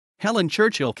Helen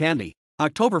Churchill Candee,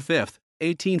 October 5,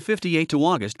 1858 to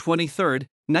August 23,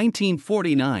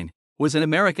 1949, was an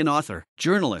American author,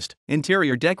 journalist,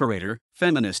 interior decorator,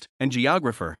 feminist, and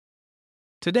geographer.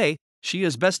 Today, she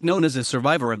is best known as a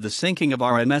survivor of the sinking of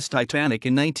RMS Titanic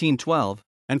in 1912,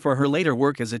 and for her later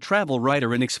work as a travel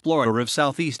writer and explorer of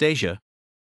Southeast Asia.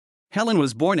 Helen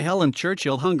was born Helen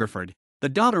Churchill Hungerford, the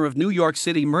daughter of New York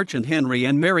City merchant Henry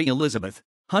and Mary Elizabeth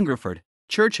Hungerford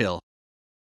Churchill.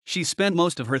 She spent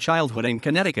most of her childhood in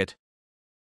Connecticut.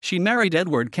 She married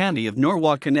Edward Candee of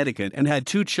Norwalk, Connecticut, and had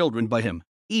 2 children by him,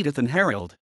 Edith and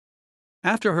Harold.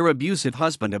 After her abusive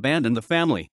husband abandoned the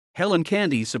family, Helen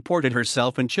Candee supported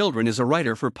herself and children as a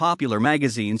writer for popular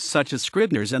magazines such as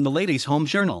Scribner's and the Ladies' Home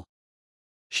Journal.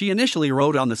 She initially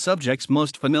wrote on the subjects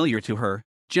most familiar to her,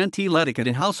 genteel etiquette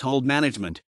and household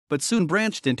management, but soon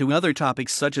branched into other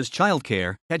topics such as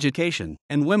childcare, education,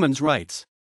 and women's rights.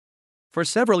 For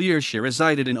several years she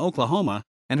resided in Oklahoma,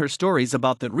 and her stories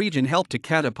about that region helped to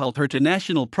catapult her to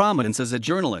national prominence as a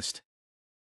journalist.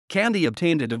 Candee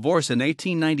obtained a divorce in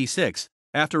 1896,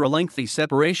 after a lengthy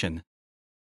separation.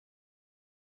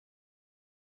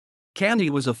 Candee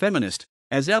was a feminist,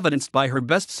 as evidenced by her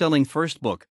best-selling first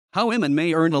book, How Women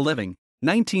May Earn a Living,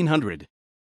 1900.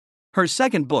 Her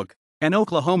second book, An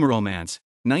Oklahoma Romance,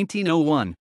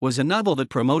 1901, was a novel that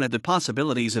promoted the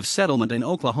possibilities of settlement in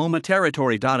Oklahoma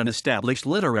Territory. An established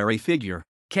literary figure,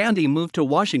 Candee moved to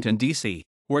Washington, D.C.,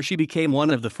 where she became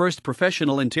one of the first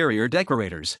professional interior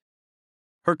decorators.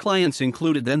 Her clients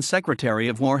included then Secretary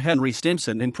of War Henry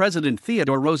Stimson and President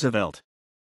Theodore Roosevelt.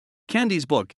 Candee's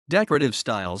book, Decorative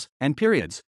Styles and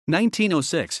Periods,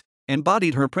 1906,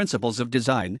 embodied her principles of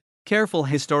design, careful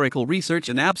historical research,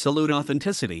 and absolute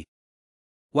authenticity.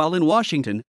 While in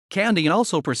Washington, Candee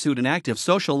also pursued an active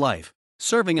social life,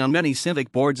 serving on many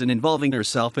civic boards and involving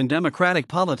herself in democratic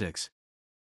politics.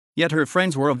 Yet her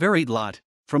friends were a varied lot,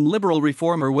 from liberal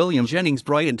reformer William Jennings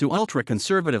Bryan to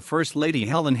ultra-conservative First Lady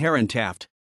Helen Herron Taft.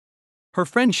 Her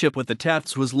friendship with the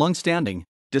Tafts was long-standing,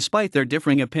 despite their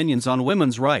differing opinions on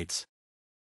women's rights.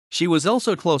 She was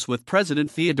also close with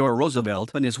President Theodore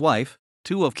Roosevelt and his wife.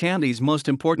 2 of Candee's most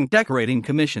important decorating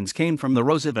commissions came from the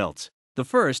Roosevelts. The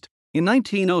first, in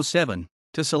 1907,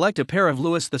 to select a pair of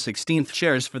Louis XVI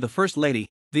chairs for the First Lady,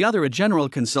 the other a general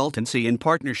consultancy in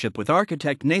partnership with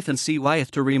architect Nathan C.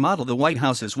 Wyeth to remodel the White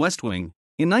House's West Wing.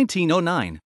 In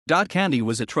 1909, Candee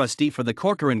was a trustee for the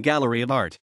Corcoran Gallery of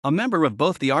Art, a member of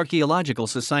both the Archaeological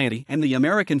Society and the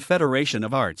American Federation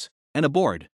of Arts, and a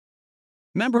board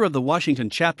member of the Washington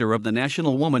chapter of the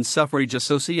National Woman Suffrage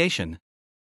Association.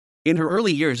 In her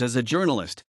early years as a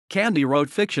journalist, Candee wrote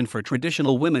fiction for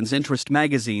traditional women's interest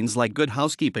magazines like Good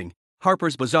Housekeeping,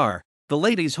 Harper's Bazaar, the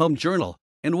Ladies' Home Journal,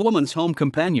 and Woman's Home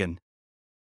Companion.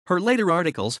 Her later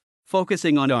articles,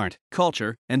 focusing on art,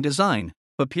 culture, and design,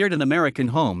 appeared in American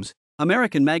Homes,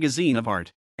 American Magazine of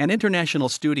Art, and International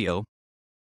Studio.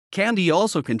 Candee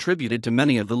also contributed to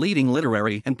many of the leading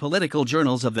literary and political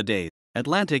journals of the day: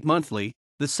 Atlantic Monthly,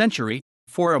 The Century,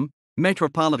 Forum,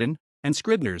 Metropolitan, and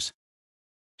Scribner's.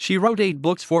 She wrote 8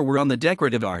 books. 4 were on the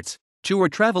decorative arts, 2 were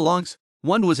travelogues,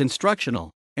 1 was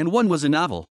instructional, and 1 was a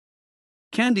novel.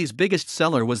 Candee's biggest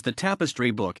seller was the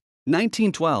Tapestry book,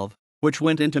 1912, which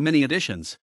went into many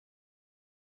editions.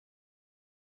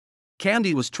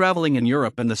 Candee was traveling in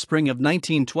Europe in the spring of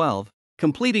 1912,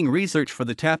 completing research for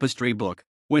the Tapestry book,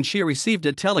 when she received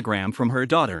a telegram from her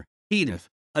daughter, Edith,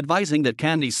 advising that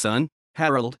Candee's son,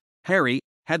 Harry,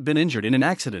 had been injured in an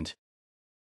accident.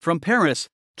 From Paris,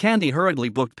 Candee hurriedly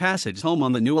booked passage home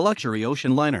on the new luxury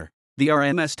ocean liner, the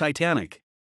RMS Titanic.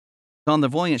 On the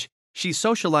voyage, she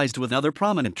socialized with other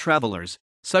prominent travelers,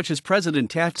 such as President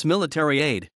Taft's military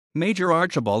aide, Major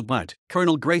Archibald Butt,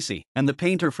 Colonel Gracie, and the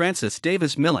painter Francis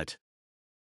Davis Millet.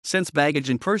 Since baggage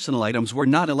and personal items were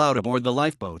not allowed aboard the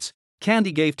lifeboats,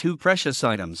 Candee gave 2 precious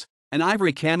items, an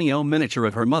ivory cameo miniature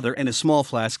of her mother and a small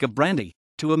flask of brandy,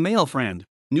 to a male friend,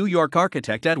 New York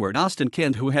architect Edward Austin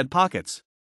Kind, who had pockets.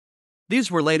 These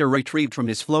were later retrieved from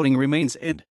his floating remains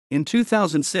and, in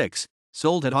 2006,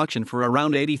 sold at auction for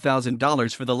around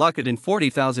 $80,000 for the locket and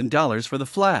 $40,000 for the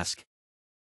flask.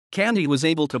 Candee was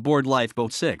able to board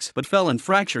Lifeboat 6 but fell and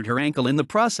fractured her ankle in the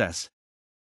process.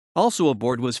 Also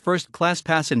aboard was first-class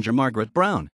passenger Margaret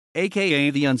Brown, aka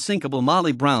the unsinkable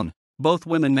Molly Brown. Both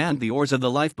women manned the oars of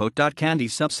the lifeboat. Candee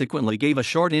subsequently gave a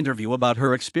short interview about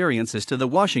her experiences to the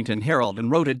Washington Herald and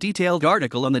wrote a detailed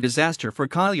article on the disaster for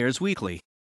Collier's Weekly.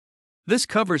 This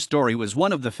cover story was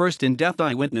one of the first in-depth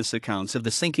eyewitness accounts of the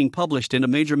sinking published in a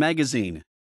major magazine.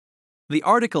 The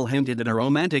article hinted at a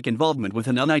romantic involvement with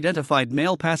an unidentified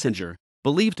male passenger,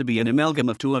 believed to be an amalgam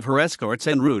of 2 of her escorts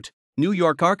en route, New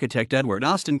York architect Edward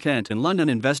Austin Kent and London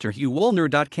investor Hugh Woolner.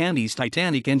 Candee's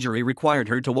Titanic injury required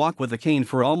her to walk with a cane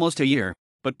for almost a year,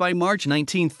 but by March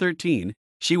 1913,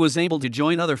 she was able to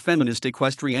join other feminist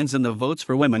equestrians in the Votes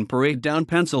for Women parade down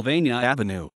Pennsylvania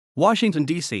Avenue, Washington,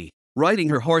 D.C., riding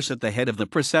her horse at the head of the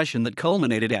procession that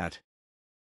culminated at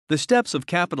the steps of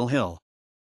Capitol Hill.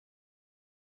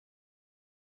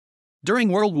 During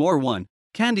World War I,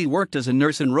 Candee worked as a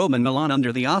nurse in Rome and Milan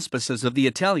under the auspices of the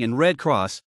Italian Red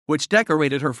Cross, which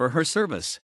decorated her for her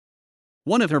service.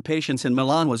 One of her patients in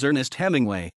Milan was Ernest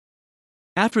Hemingway.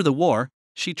 After the war,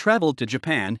 she traveled to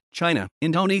Japan, China,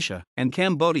 Indonesia, and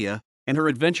Cambodia, and her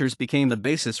adventures became the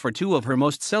basis for two of her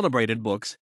most celebrated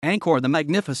books, Angkor the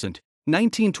Magnificent,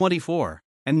 1924,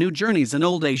 and New Journeys in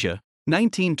Old Asia,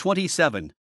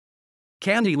 1927.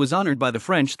 Candee was honored by the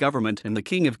French government and the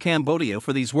King of Cambodia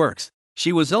for these works.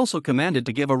 She was also commanded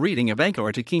to give a reading of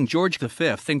Angkor to King George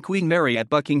V and Queen Mary at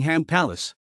Buckingham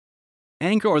Palace.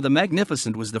 Angkor the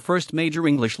Magnificent was the first major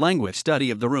English-language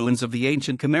study of the ruins of the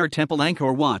ancient Khmer temple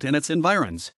Angkor Wat and its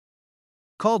environs.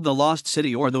 Called the Lost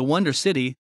City or the Wonder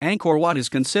City, Angkor Wat is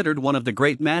considered one of the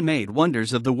great man-made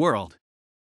wonders of the world.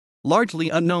 Largely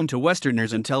unknown to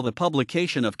Westerners until the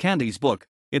publication of Candee's book,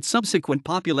 its subsequent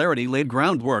popularity laid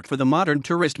groundwork for the modern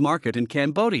tourist market in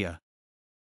Cambodia.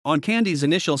 On Candee's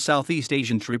initial Southeast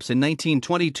Asian trips in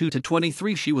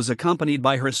 1922-23, she was accompanied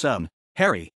by her son,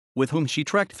 Harry, with whom she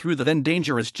trekked through the then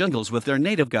dangerous jungles with their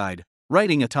native guide,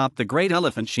 riding atop the great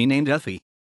elephant she named Effie.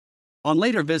 On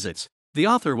later visits, the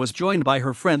author was joined by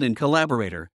her friend and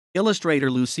collaborator, illustrator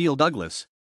Lucille Douglas.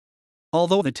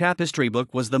 Although the tapestry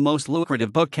book was the most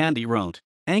lucrative book Candee wrote,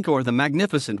 Angkor the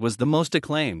Magnificent was the most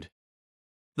acclaimed.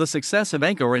 The success of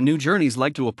Angkor and New Journeys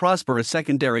led to a prosperous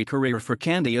secondary career for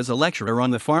Candee as a lecturer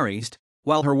on the Far East,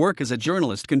 while her work as a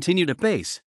journalist continued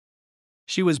apace.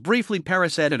 She was briefly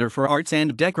Paris editor for Arts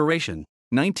and Decoration,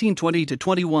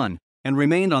 1920-21, and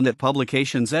remained on that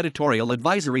publication's editorial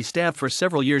advisory staff for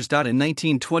several years. In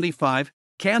 1925,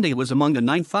 Candee was among the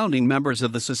 9 founding members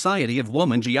of the Society of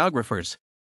Women Geographers.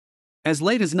 As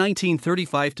late as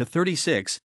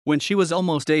 1935-36, when she was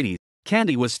almost 80,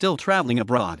 Candee was still traveling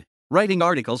abroad, writing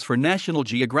articles for National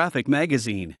Geographic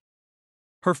magazine.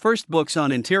 Her first books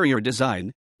on interior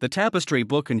design, the Tapestry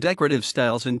Book and Decorative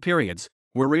Styles and Periods,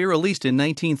 were re-released in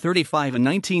 1935 and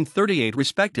 1938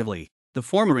 respectively, the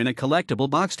former in a collectible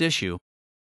boxed issue.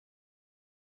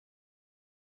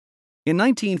 In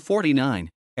 1949,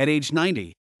 at age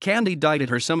 90, Candee died at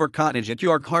her summer cottage at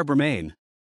York Harbor, Maine.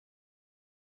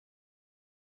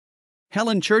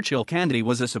 Helen Churchill Candee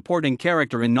was a supporting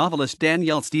character in novelist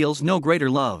Danielle Steele's No Greater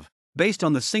Love, based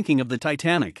on the sinking of the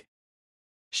Titanic.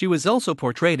 She was also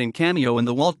portrayed in cameo in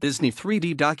the Walt Disney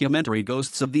 3D documentary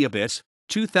Ghosts of the Abyss,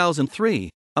 2003,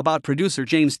 about producer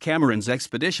James Cameron's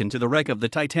expedition to the wreck of the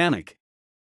Titanic.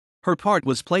 Her part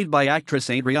was played by actress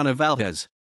Adriana Valdez.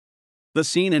 The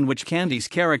scene in which Candee's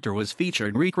character was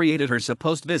featured recreated her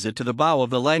supposed visit to the bow of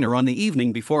the liner on the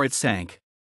evening before it sank.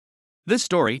 This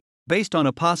story, based on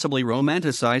a possibly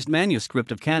romanticized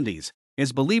manuscript of Candee's,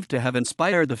 is believed to have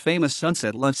inspired the famous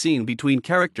sunset love scene between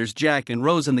characters Jack and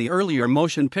Rose in the earlier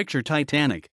motion picture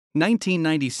Titanic,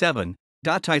 1997.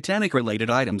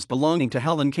 Titanic-related items belonging to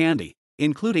Helen Candee,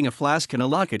 including a flask and a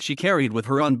locket she carried with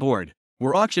her on board,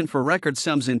 were auctioned for record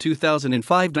sums in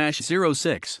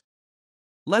 2005-06.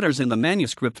 Letters in the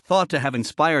manuscript thought to have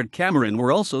inspired Cameron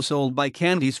were also sold by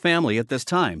Candee's family at this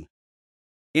time.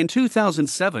 In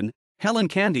 2007, Helen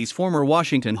Candee's former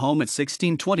Washington home at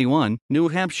 1621 New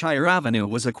Hampshire Avenue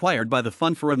was acquired by the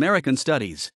Fund for American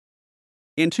Studies.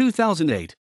 In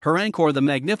 2008, her Angkor the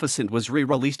Magnificent was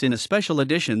re-released in a special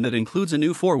edition that includes a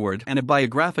new foreword and a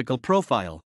biographical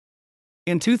profile.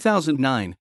 In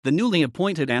 2009, the newly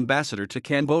appointed ambassador to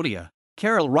Cambodia,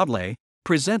 Carol Robley,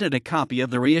 presented a copy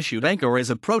of the reissued Angkor as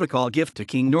a protocol gift to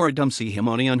King Norodom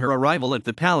Sihamoni on her arrival at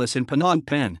the palace in Phnom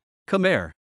Penh,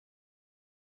 Khmer.